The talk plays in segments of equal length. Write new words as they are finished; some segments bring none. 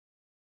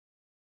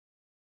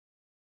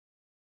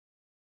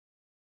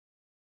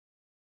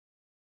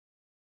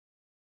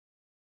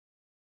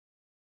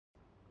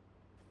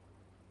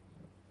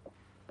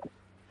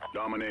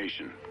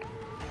Domination.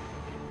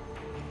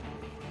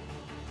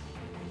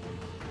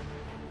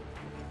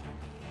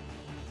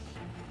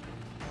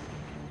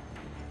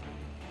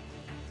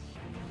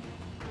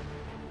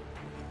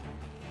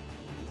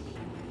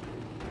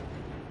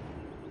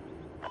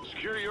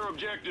 Secure your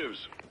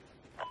objectives.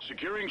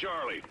 Securing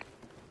Charlie.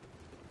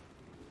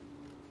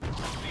 C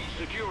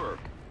secure.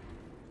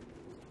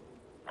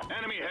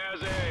 Enemy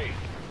has A.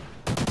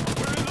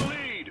 We're in the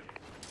lead.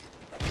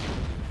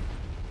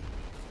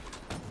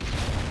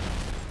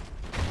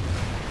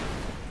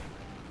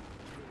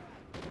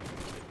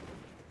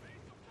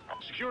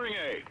 Securing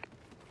A.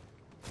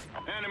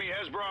 Enemy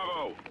has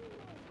Bravo.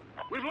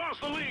 We've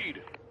lost the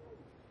lead.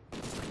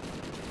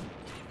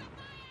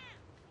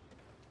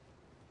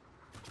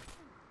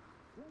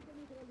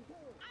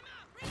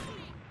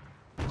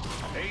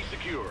 A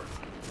secure.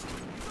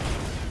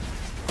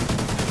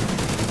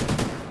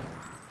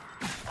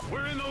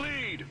 We're in the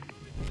lead.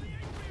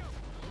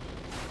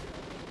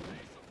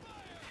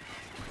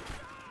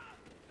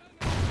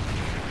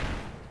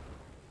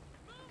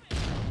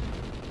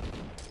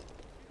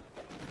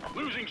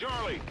 Losing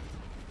Charlie.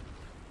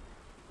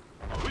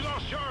 We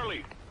lost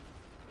Charlie.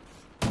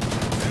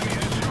 Enemy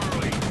has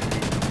Charlie.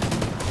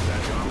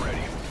 SATCOM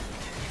ready.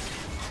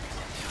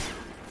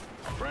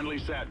 Friendly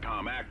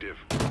SATCOM active.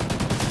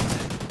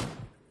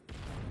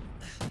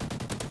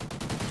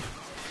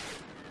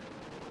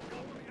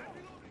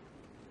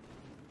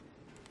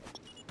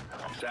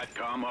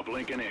 SATCOM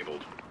uplink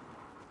enabled.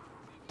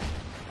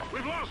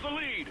 We've lost the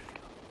lead!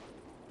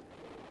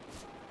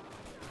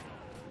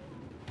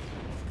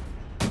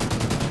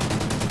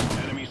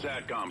 Enemy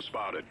SATCOM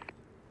spotted.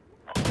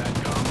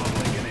 SATCOM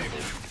uplink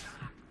enabled.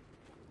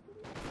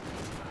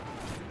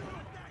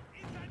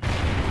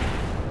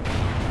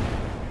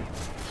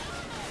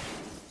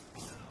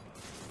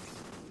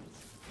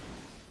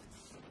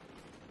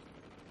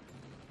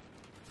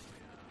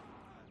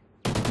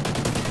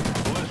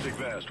 Ballistic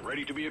vest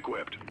ready to be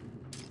equipped.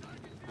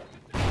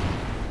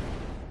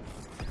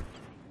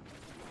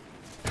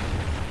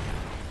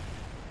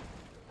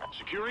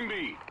 Securing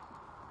B.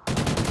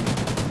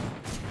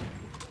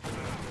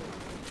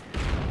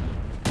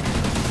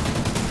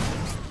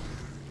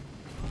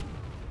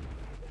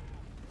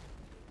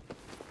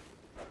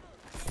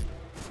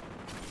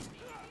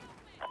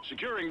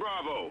 Securing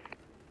Bravo.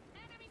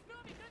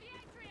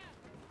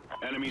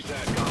 Enemy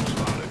SATCOM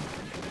spotted.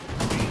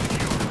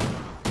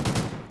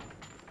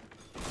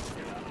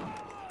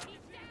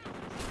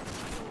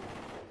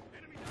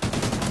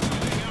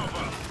 Losing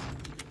Alpha.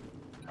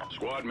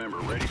 Squad member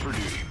ready for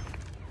duty.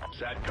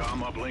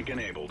 SATCOM uplink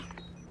enabled.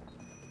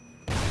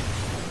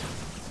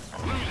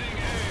 Losing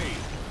A.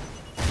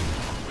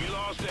 We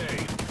lost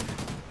A.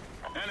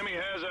 Enemy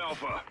has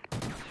Alpha.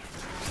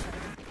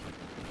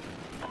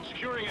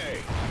 Securing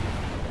A.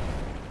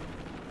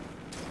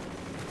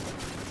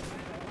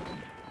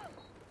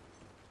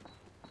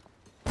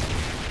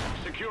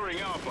 Securing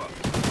Alpha.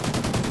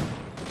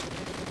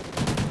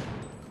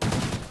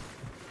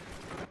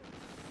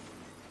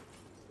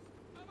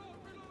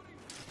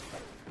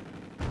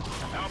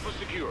 Alpha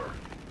secure.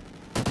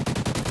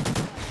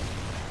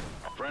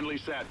 Friendly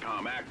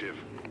SATCOM active.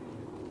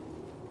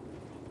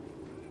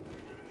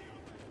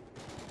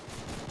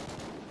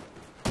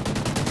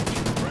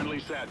 Friendly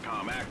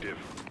SATCOM active.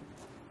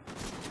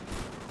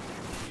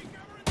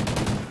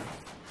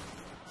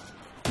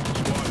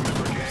 Squad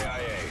member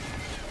KIA.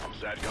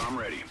 SATCOM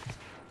ready.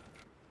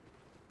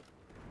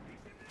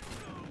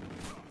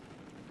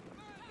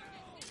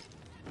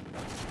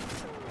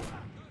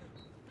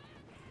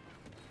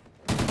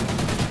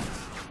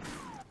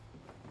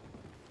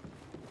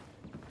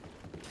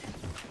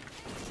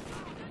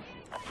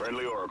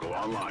 Friendly Oracle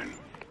online.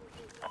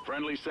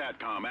 Friendly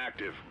SATCOM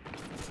active.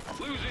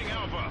 Losing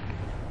Alpha.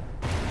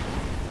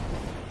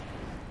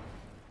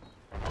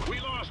 We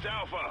lost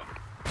Alpha.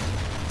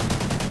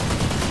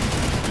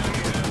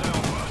 Enemy has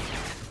Alpha.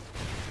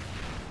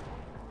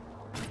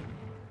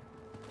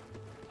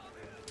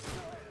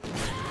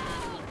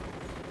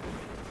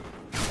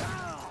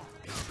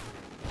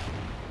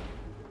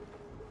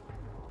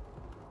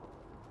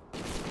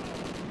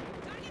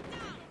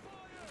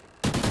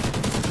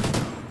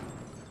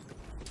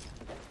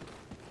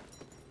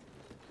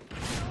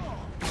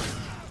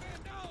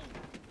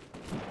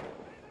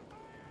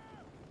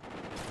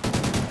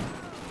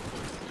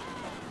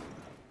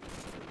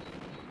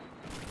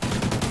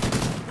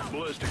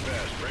 Ballistic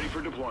vest ready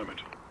for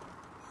deployment.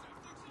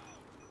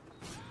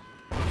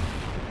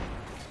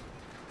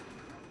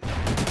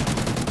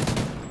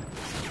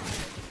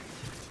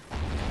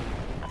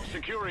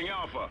 Securing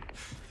Alpha.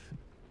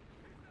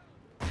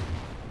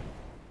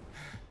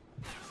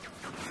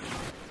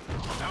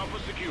 Alpha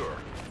secure.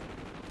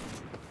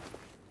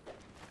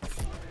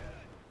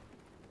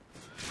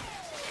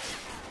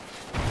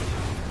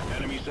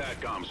 Enemy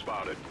SATCOM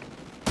spotted.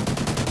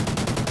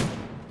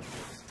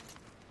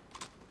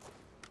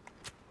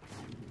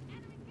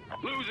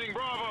 Losing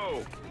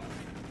Bravo!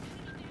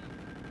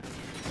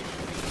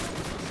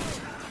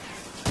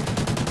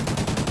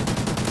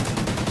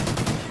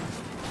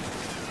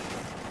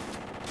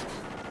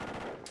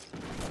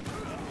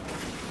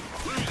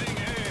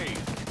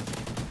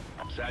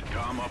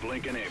 SATCOM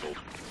uplink enabled.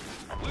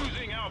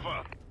 Losing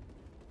Alpha.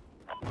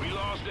 We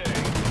lost A.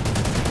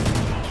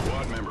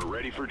 Squad member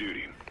ready for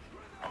duty.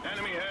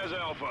 Enemy has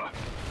Alpha.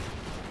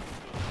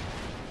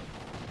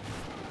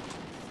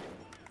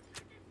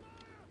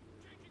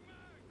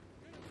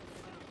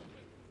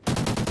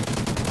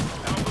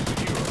 Alpha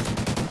secure.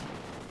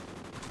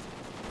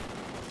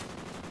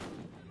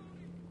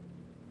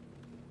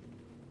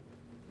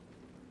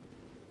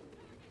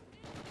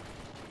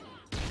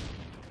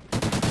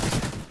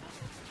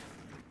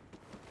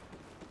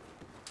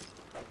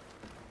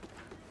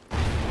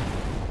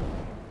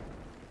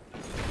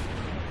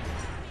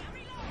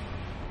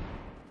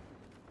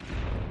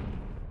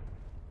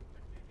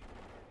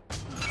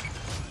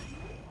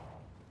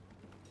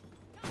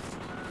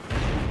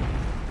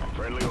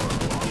 Friendly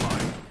Oracle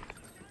online.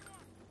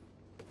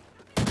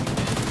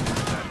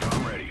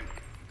 SATCOM ready.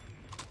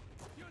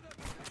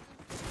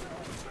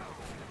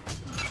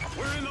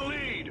 We're in the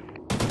lead!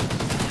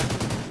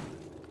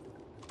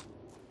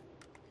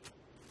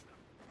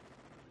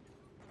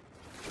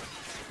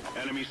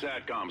 Enemy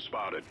SATCOM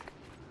spotted.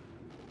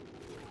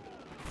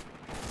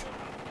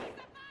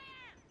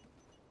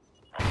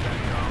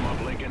 SATCOM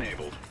uplink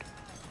enabled.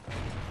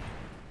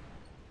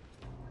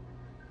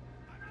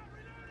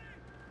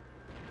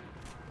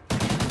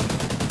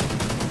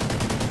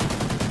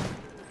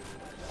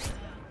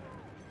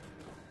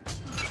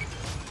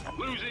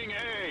 Losing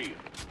A.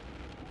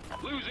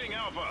 Losing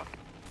Alpha.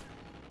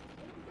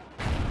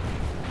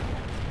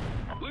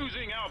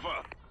 Losing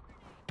Alpha.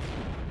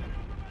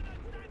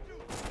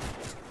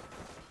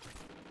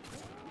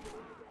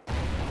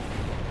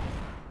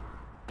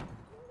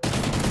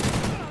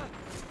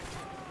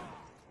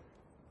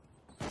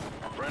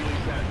 Friendly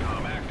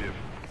SATCOM active.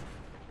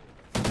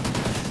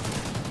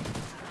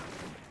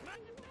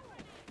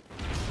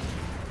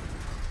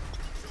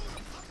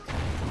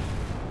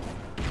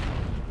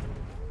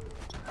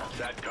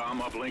 SATCOM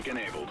uplink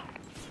enabled.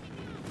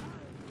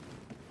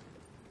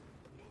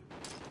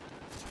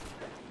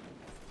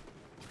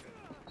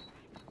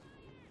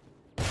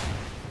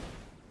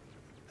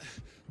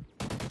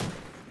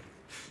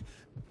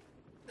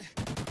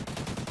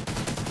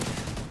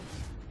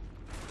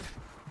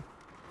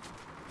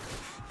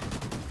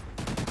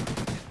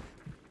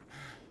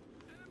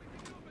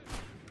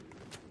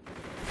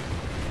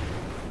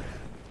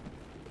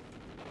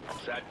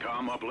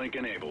 SATCOM uplink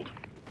enabled.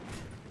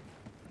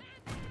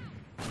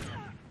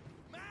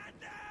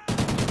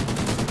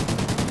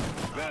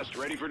 Vest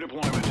ready for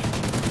deployment.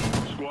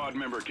 Squad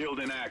member killed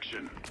in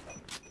action.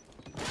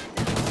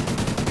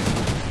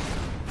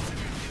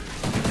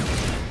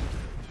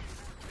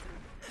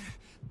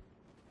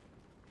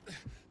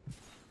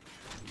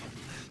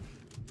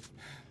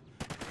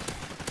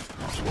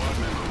 Squad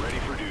member ready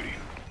for duty.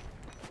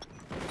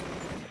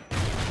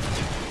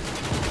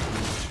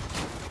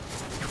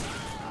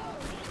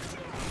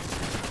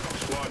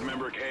 Squad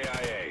member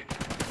KIA.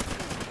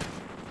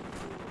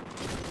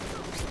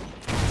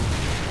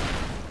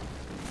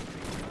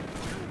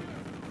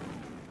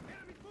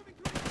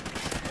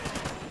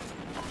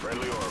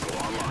 Friendly Oracle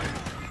online.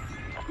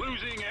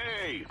 Losing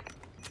A.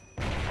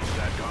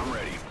 SATCOM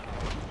ready.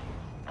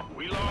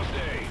 We lost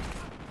A.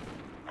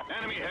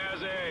 Enemy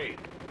has A.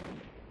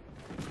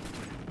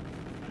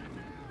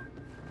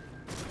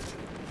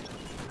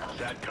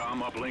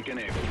 SATCOM uplink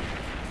enabled.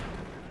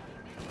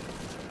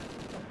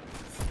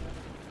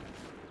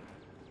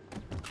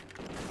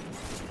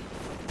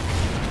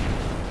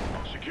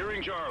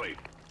 Securing Charlie.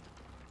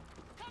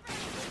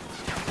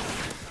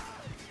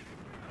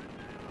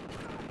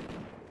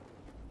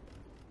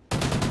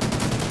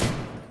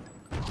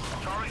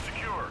 Charlie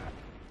secure.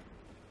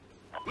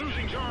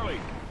 Losing Charlie.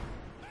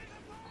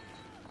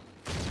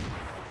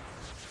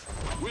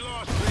 We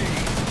lost B.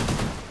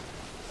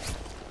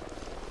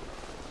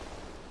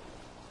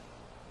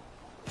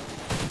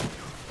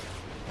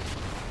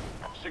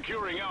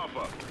 Securing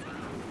Alpha.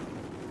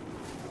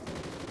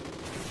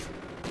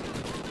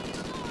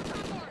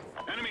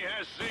 Enemy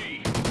has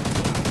C.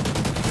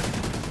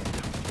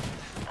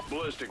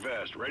 Ballistic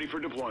vest ready for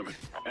deployment.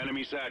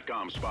 Enemy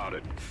SATCOM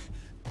spotted.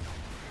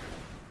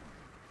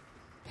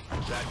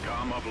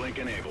 SATCOM uplink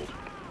enabled.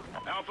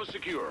 Alpha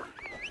secure.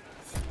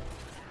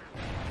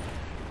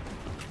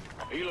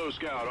 Helo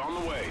scout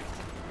on the way.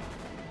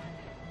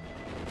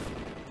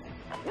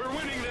 We're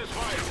winning this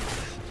fight.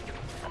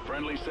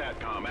 Friendly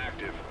SATCOM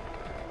active.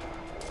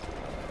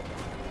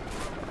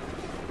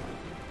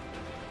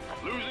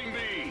 Losing B.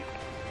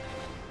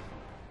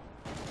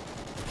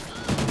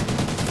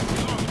 We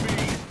lost B.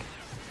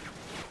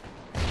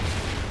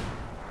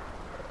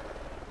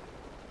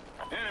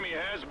 Enemy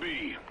has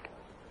B.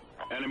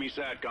 Enemy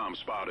SATCOM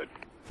spotted.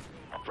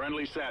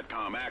 Friendly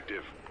SATCOM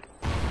active.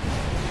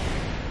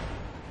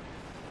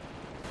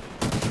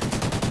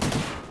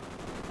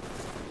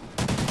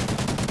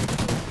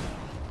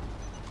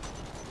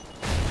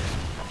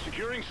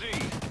 Securing C.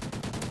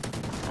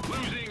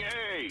 Losing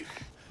A.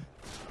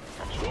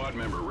 Squad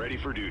member ready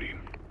for duty.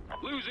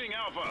 Losing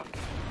Alpha.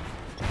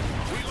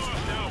 We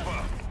lost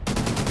Alpha.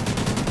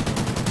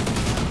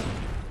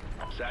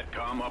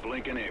 SATCOM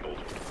uplink enabled.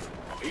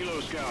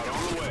 scout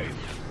on the way.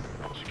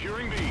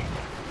 Securing B.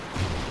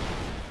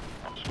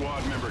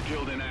 Squad member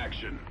killed in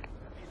action.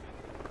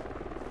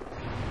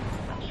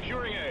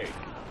 Securing A.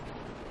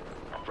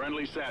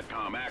 Friendly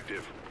SATCOM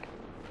active.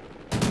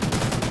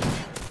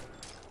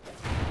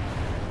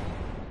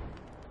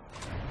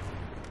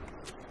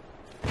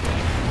 C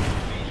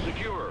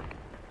secure.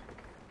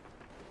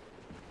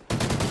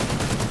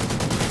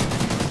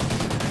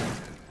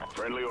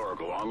 Friendly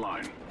Oracle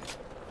online.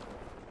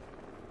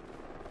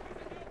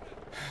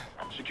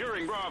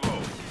 Securing Bravo.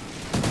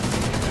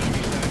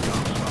 Enemy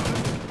SATCOM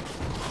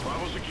spotted.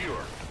 Bravo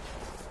secure.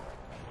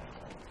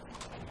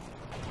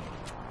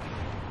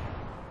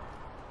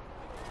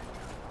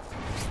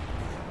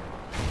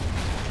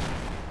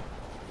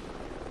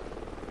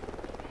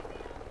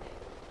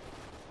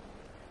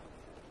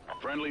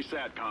 Friendly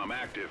SATCOM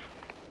active.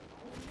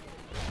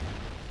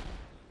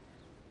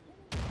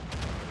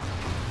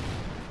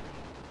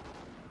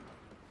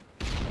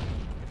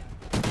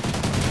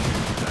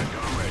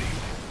 SATCOM ready.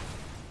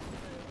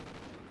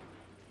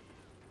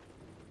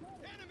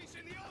 Enemies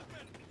in the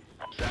open!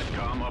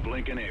 SATCOM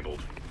uplink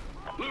enabled.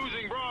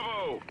 Losing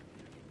Bravo!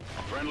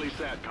 Friendly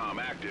SATCOM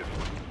active.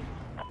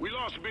 We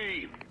lost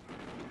B.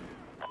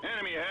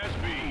 Enemy has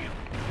B.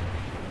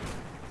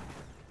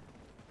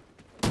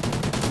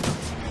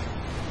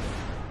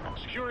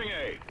 Securing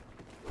A.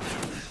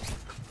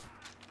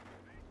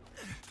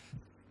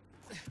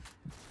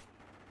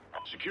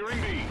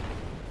 Securing B.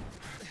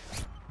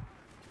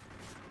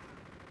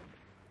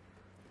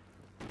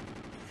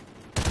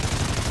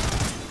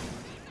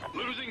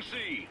 Losing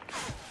C.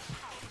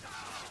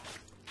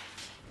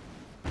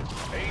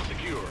 A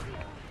secure.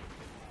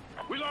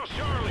 We lost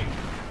Charlie.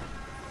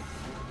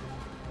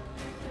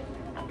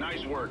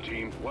 Nice work,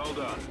 team. Well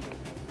done.